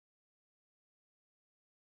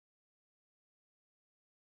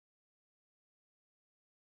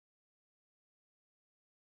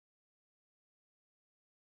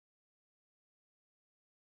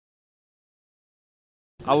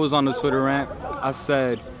I was on the Twitter rant. I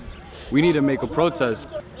said, we need to make a protest.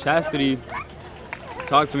 Chastity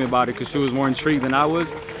talked to me about it because she was more intrigued than I was.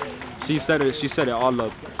 She said it all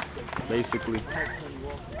up, basically.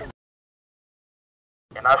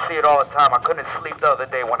 And I see it all the time. I couldn't sleep the other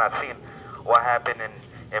day when I seen what happened in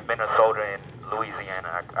Minnesota and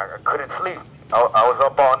Louisiana. I couldn't sleep. I was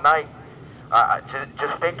up all night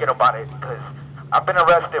just thinking about it, because I've been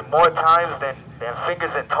arrested more times than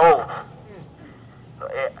fingers and toes.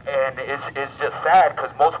 And it's just sad,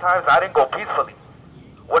 because most times I didn't go peacefully.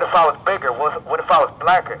 What if I was bigger? What if I was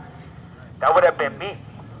blacker? That would have been me.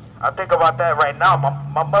 I think about that right now.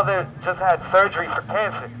 My mother just had surgery for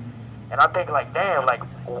cancer. And I think, like, damn, like,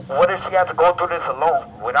 what if she had to go through this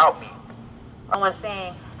alone without me? Someone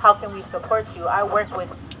saying, how can we support you? I work with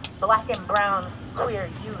black and brown queer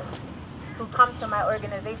youth who come to my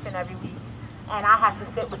organization every week. And I have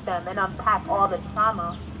to sit with them and unpack all the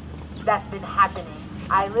trauma that's been happening.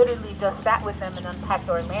 I literally just sat with them and unpacked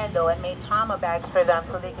Orlando and made trauma bags for them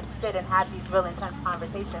so they could sit and have these real intense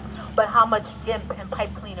conversations. But how much gimp and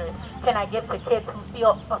pipe cleaners can I give to kids who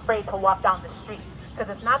feel afraid to walk down the street? Because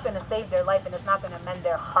it's not going to save their life and it's not going to mend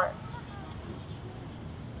their heart.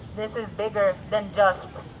 This is bigger than just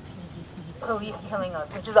police killing us,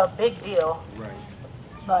 which is a big deal. Right.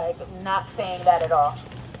 Like, not saying that at all.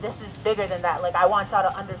 This is bigger than that. Like, I want y'all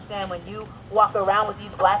to understand, when you walk around with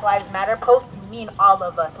these Black Lives Matter posts, you mean all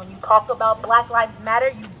of us. When you talk about Black Lives Matter,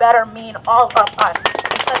 you better mean all of us.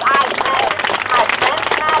 Because I matter. I men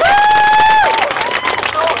matter.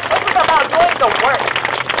 So this is about doing the work.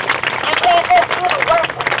 And can't just do the work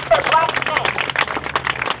for black men.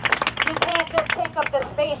 You can't just take up the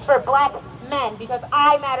space for black men, because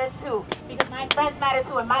I matter too. Because my friends matter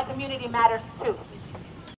too, and my community matters too.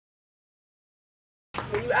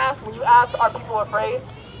 When you ask, are people afraid?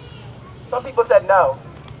 Some people said no.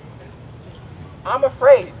 I'm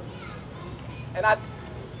afraid, and I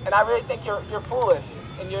really think you're foolish,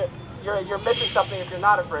 and you're missing something if you're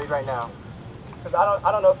not afraid right now. Because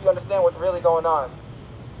I don't know if you understand what's really going on.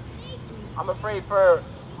 I'm afraid for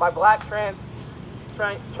my black trans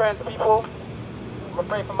people. I'm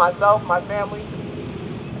afraid for myself, my family.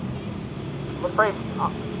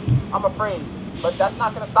 I'm afraid, but that's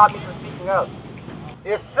not going to stop me from speaking up.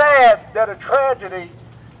 It's sad that a tragedy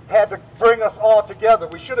had to bring us all together.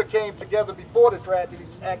 We should have came together before the tragedies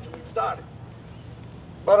actually started.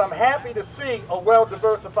 But I'm happy to see a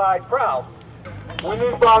well-diversified crowd. We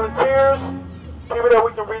need volunteers, people that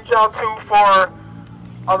we can reach out to for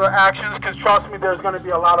other actions, because trust me, there's going to be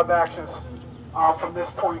a lot of actions from this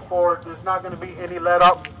point forward. There's not going to be any let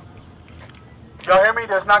up. Y'all hear me?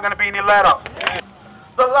 There's not going to be any let up.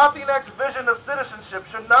 The Latinx vision of citizenship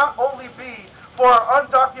should not only be for our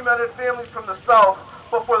undocumented families from the South,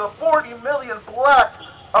 but for the 40 million black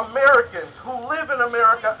Americans who live in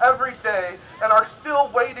America every day and are still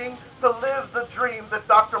waiting to live the dream that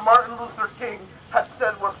Dr. Martin Luther King had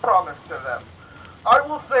said was promised to them. I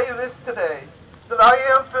will say this today, that I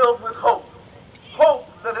am filled with hope. Hope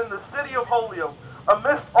that in the city of Holyoke,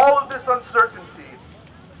 amidst all of this uncertainty,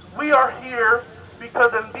 we are here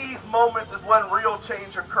because in these moments is when real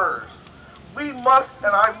change occurs. We must,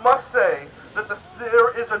 and I must say, that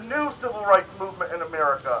there is a new civil rights movement in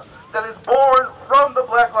America that is born from the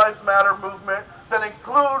Black Lives Matter movement, that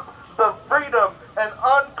includes the freedom and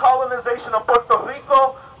uncolonization of Puerto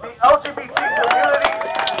Rico, the LGBT community,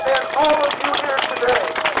 and all of you here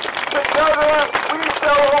today. Together we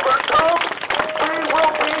shall overcome. We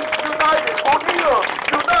will be united. Unidos,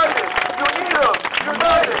 united, unidos,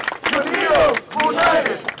 united, unidos,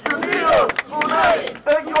 united, unidos, united.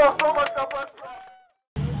 Thank you all so much. God bless you.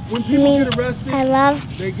 When people get arrested,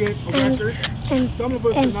 they get a record. Some of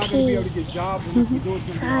us are not going to be able to get jobs, and if we do, it's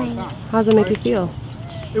going to be a long time. How does it make you feel?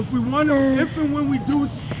 If we want to, if and when we do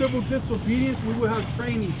civil disobedience, we will have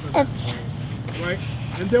training for that, right?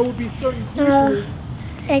 And there will be certain people.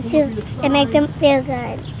 It makes them feel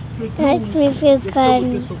good. It makes me feel good.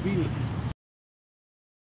 Civil disobedience.